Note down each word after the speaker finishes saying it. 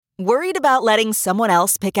Worried about letting someone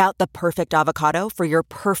else pick out the perfect avocado for your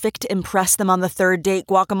perfect impress them on the third date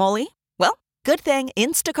guacamole? Well, good thing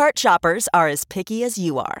Instacart shoppers are as picky as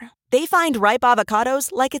you are. They find ripe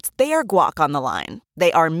avocados like it's their guac on the line.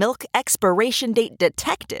 They are milk expiration date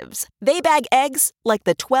detectives. They bag eggs like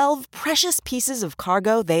the 12 precious pieces of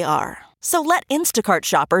cargo they are. So let Instacart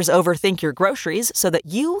shoppers overthink your groceries so that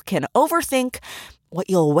you can overthink what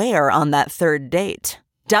you'll wear on that third date.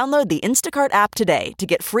 Download the Instacart app today to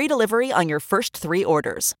get free delivery on your first 3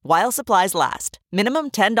 orders, while supplies last.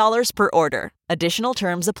 Minimum $10 per order. Additional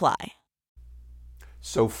terms apply.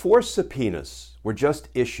 So 4 subpoenas were just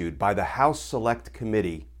issued by the House Select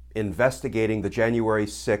Committee investigating the January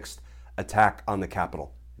 6th attack on the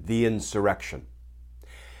Capitol, the insurrection.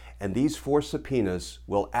 And these 4 subpoenas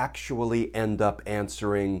will actually end up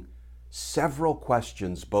answering several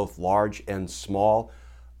questions, both large and small,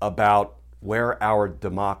 about where our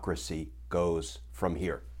democracy goes from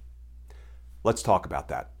here. Let's talk about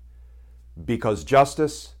that, because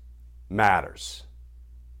justice matters.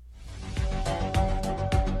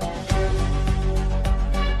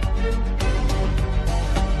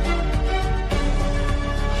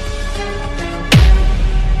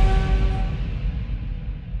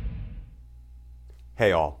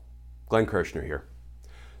 Hey all, Glenn Kirshner here.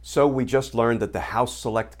 So we just learned that the House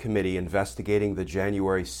Select Committee investigating the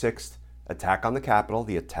January 6th attack on the Capitol,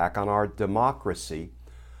 the attack on our democracy,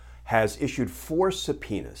 has issued 4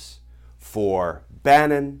 subpoenas for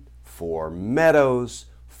Bannon, for Meadows,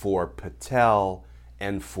 for Patel,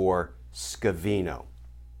 and for Scavino.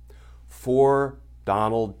 4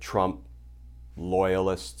 Donald Trump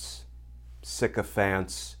loyalists,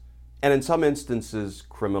 sycophants, and in some instances,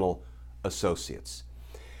 criminal associates.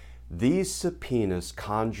 These subpoenas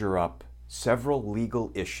conjure up several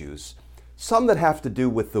legal issues, some that have to do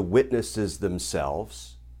with the witnesses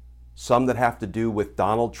themselves, some that have to do with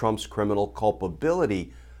Donald Trump's criminal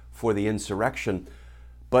culpability for the insurrection,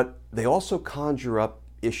 but they also conjure up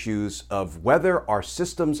issues of whether our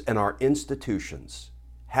systems and our institutions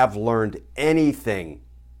have learned anything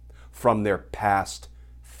from their past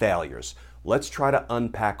failures. Let's try to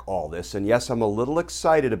unpack all this. And yes, I'm a little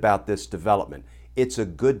excited about this development. It's a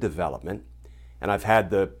good development. And I've had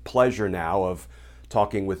the pleasure now of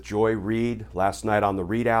talking with Joy Reid last night on the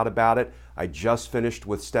Readout about it. I just finished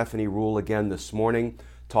with Stephanie Ruhle again this morning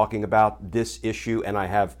talking about this issue, and I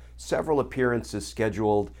have several appearances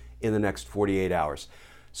scheduled in the next 48 hours.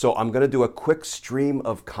 So I'm going to do a quick stream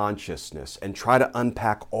of consciousness and try to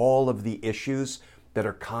unpack all of the issues that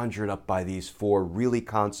are conjured up by these 4 really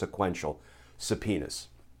consequential subpoenas.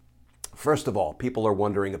 First of all, people are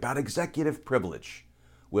wondering about executive privilege.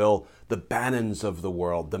 Will the Bannons of the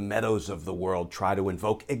world, the Meadows of the world, try to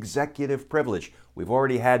invoke executive privilege? We've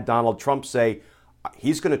already had Donald Trump say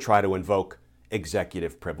he's going to try to invoke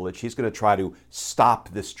executive privilege. He's going to try to stop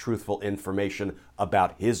this truthful information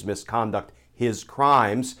about his misconduct, his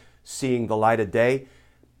crimes, seeing the light of day.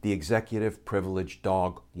 The executive privilege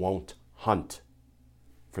dog won't hunt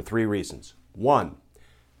for 3 reasons. 1,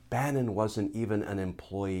 Bannon wasn't even an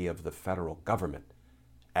employee of the federal government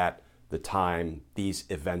at the time these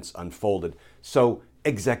events unfolded. So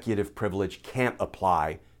executive privilege can't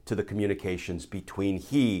apply to the communications between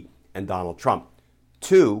he and Donald Trump.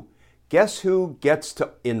 2, guess who gets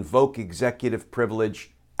to invoke executive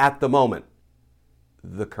privilege at the moment?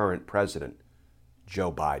 The current president,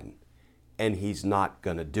 Joe Biden. And he's not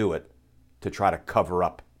going to do it to try to cover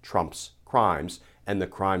up Trump's crimes and the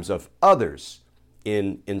crimes of others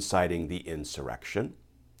in inciting the insurrection.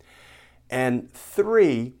 And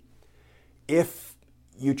 3, if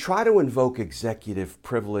you try to invoke executive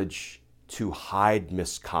privilege to hide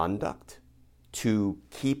misconduct, to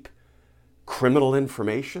keep criminal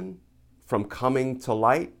information from coming to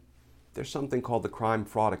light, there's something called the crime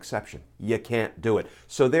fraud exception. You can't do it.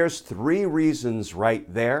 So there's 3 reasons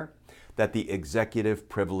right there that the executive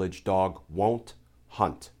privilege dog won't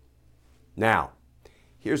hunt. Now,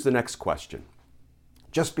 here's the next question.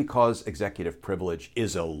 Just because executive privilege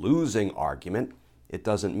is a losing argument, it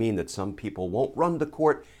doesn't mean that some people won't run to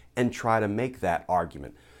court and try to make that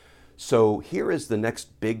argument. So here is the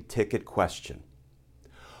next big ticket question.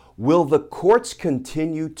 Will the courts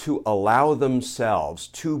continue to allow themselves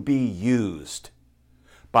to be used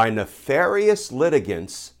by nefarious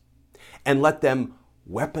litigants and let them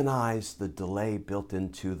weaponize the delay built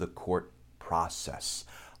into the court process?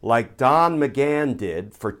 Like Don McGahn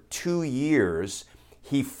did for 2 years,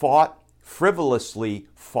 he frivolously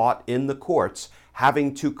fought in the courts,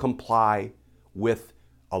 having to comply with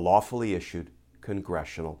a lawfully issued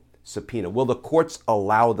congressional subpoena. Will the courts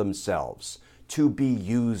allow themselves to be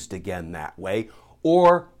used again that way?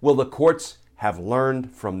 Or will the courts have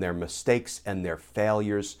learned from their mistakes and their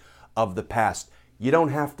failures of the past. You don't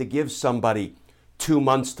have to give somebody 2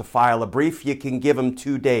 months to file a brief. You can give them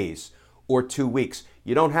 2 days or 2 weeks.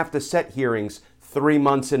 You don't have to set hearings 3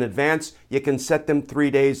 months in advance. You can set them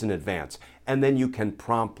 3 days in advance. And then you can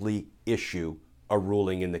promptly issue a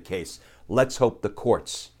ruling in the case. Let's hope the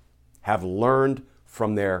courts have learned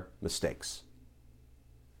from their mistakes.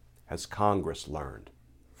 Has Congress learned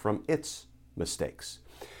from its mistakes?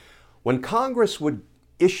 When Congress would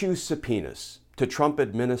issue subpoenas to Trump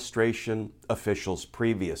administration officials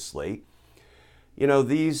previously,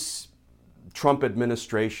 these Trump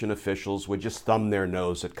administration officials would just thumb their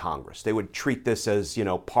nose at Congress. They would treat this as,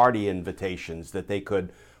 party invitations that they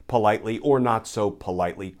could politely or not so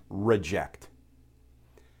politely reject.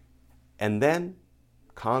 And then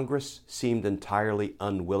Congress seemed entirely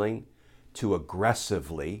unwilling to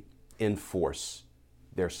aggressively enforce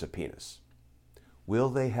their subpoenas. Will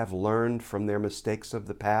they have learned from their mistakes of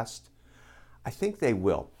the past? I think they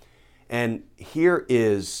will. And here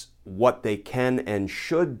is what they can and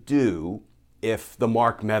should do if the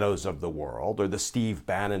Mark Meadows of the world or the Steve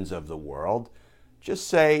Bannons of the world just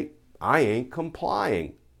say, I ain't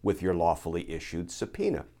complying with your lawfully issued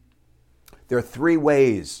subpoena. There are 3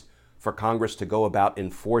 ways for Congress to go about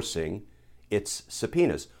enforcing its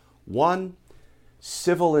subpoenas. 1,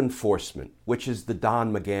 civil enforcement, which is the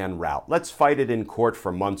Don McGahn route. Let's fight it in court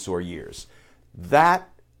for months or years. That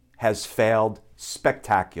has failed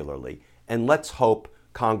spectacularly, and let's hope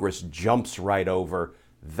Congress jumps right over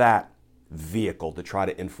that vehicle to try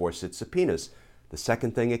to enforce its subpoenas. The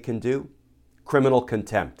second thing it can do, criminal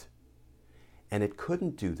contempt. And it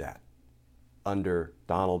couldn't do that under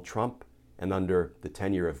Donald Trump and under the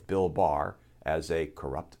tenure of Bill Barr as a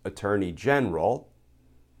corrupt attorney general,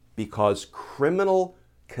 because criminal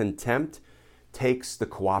contempt takes the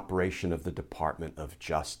cooperation of the Department of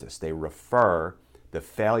Justice. They refer the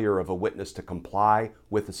failure of a witness to comply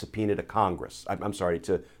with a subpoena to Congress.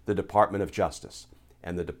 To the Department of Justice.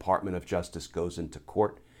 And the Department of Justice goes into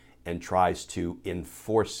court and tries to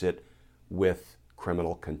enforce it with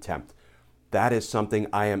criminal contempt. That is something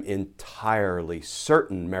I am entirely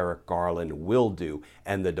certain Merrick Garland will do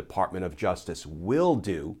and the Department of Justice will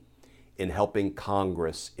do in helping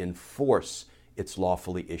Congress enforce its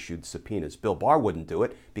lawfully issued subpoenas. Bill Barr wouldn't do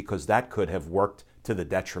it because that could have worked to the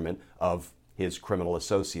detriment of his criminal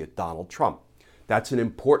associate, Donald Trump. That's an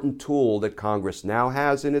important tool that Congress now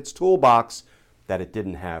has in its toolbox that it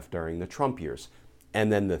didn't have during the Trump years.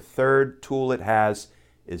 And then the third tool it has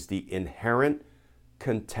is the inherent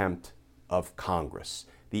contempt of Congress,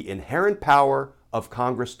 the inherent power of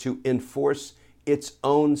Congress to enforce its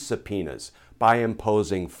own subpoenas by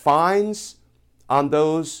imposing fines on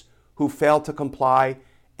those who fail to comply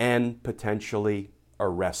and potentially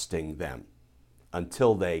arresting them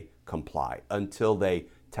until they comply, until they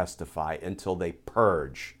testify, until they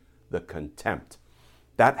purge the contempt.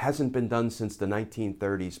 That hasn't been done since the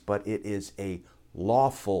 1930s, but it is a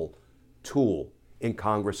lawful tool in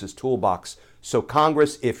Congress's toolbox. So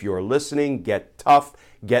Congress, if you're listening, get tough,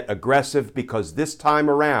 get aggressive, because this time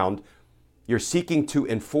around, you're seeking to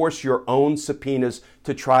enforce your own subpoenas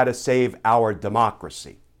to try to save our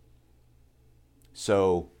democracy.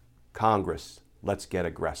 So Congress, let's get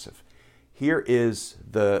aggressive. Here is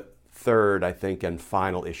the third, I think, and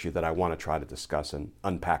final issue that I want to try to discuss and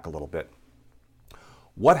unpack a little bit.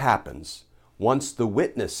 What happens once the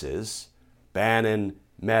witnesses, Bannon,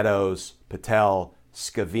 Meadows, Patel,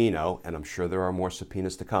 Scavino, and I'm sure there are more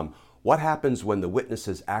subpoenas to come, what happens when the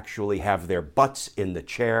witnesses actually have their butts in the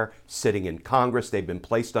chair sitting in Congress? They've been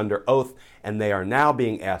placed under oath, and they are now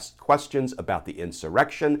being asked questions about the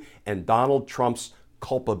insurrection and Donald Trump's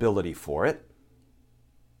culpability for it.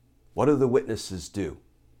 What do the witnesses do?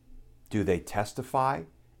 Do they testify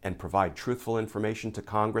and provide truthful information to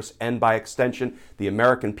Congress and, by extension, the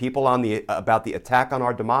American people about the attack on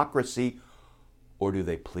our democracy? Or do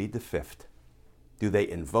they plead the fifth? Do they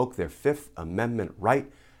invoke their Fifth Amendment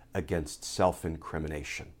right against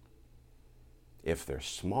self-incrimination? If they're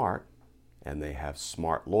smart, and they have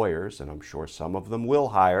smart lawyers, and I'm sure some of them will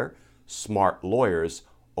hire smart lawyers,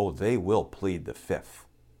 they will plead the fifth.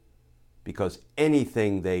 Because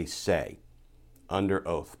anything they say under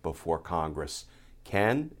oath before Congress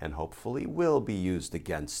can and hopefully will be used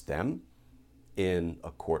against them in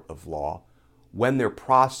a court of law when they're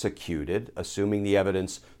prosecuted, assuming the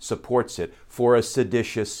evidence supports it, for a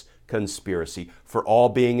seditious conspiracy, for all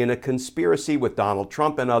being in a conspiracy with Donald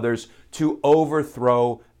Trump and others to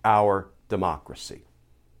overthrow our democracy,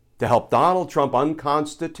 to help Donald Trump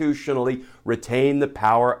unconstitutionally retain the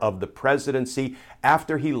power of the presidency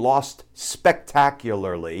after he lost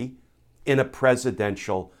spectacularly in a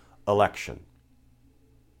presidential election.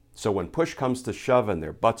 So when push comes to shove and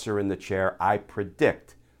their butts are in the chair, I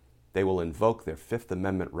predict they will invoke their Fifth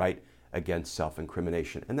Amendment right against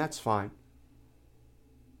self-incrimination. And that's fine.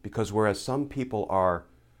 Because whereas some people are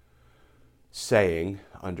saying,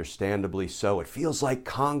 understandably so, it feels like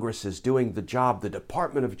Congress is doing the job the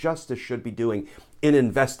Department of Justice should be doing in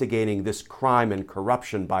investigating this crime and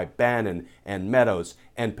corruption by Bannon and Meadows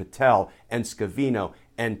and Patel and Scavino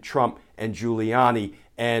and Trump and Giuliani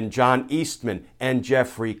and John Eastman and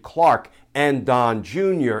Jeffrey Clark and Don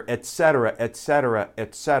Jr., etc., etc.,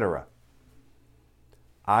 etc.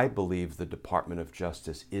 I believe the Department of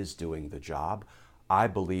Justice is doing the job. I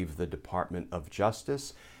believe the Department of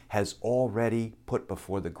Justice has already put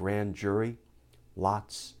before the grand jury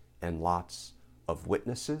lots and lots of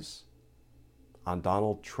witnesses on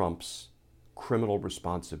Donald Trump's criminal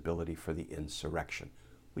responsibility for the insurrection.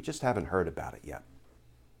 We just haven't heard about it yet.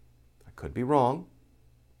 I could be wrong,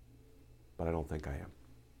 but I don't think I am.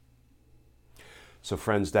 So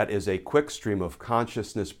friends, that is a quick stream of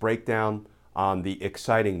consciousness breakdown on the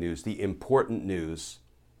exciting news, the important news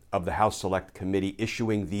of the House Select Committee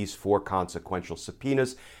issuing these 4 consequential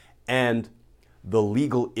subpoenas and the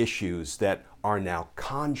legal issues that are now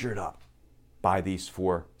conjured up by these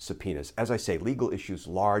 4 subpoenas. As I say, legal issues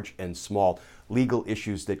large and small, legal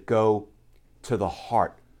issues that go to the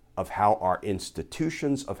heart of how our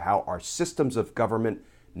institutions, of how our systems of government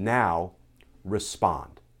now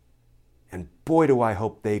respond. And boy, do I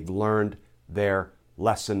hope they've learned their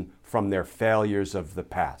lesson from their failures of the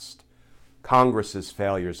past. Congress's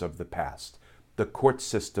failures of the past, the court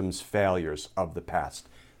system's failures of the past,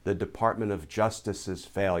 the Department of Justice's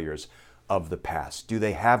failures of the past. Do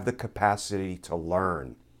they have the capacity to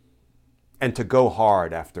learn and to go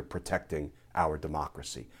hard after protecting our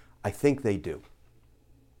democracy? I think they do.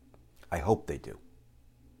 I hope they do.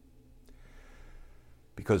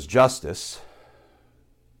 Because justice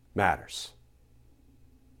matters.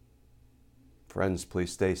 Friends,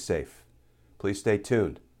 please stay safe. Please stay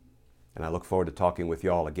tuned. And I look forward to talking with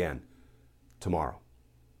you all again tomorrow.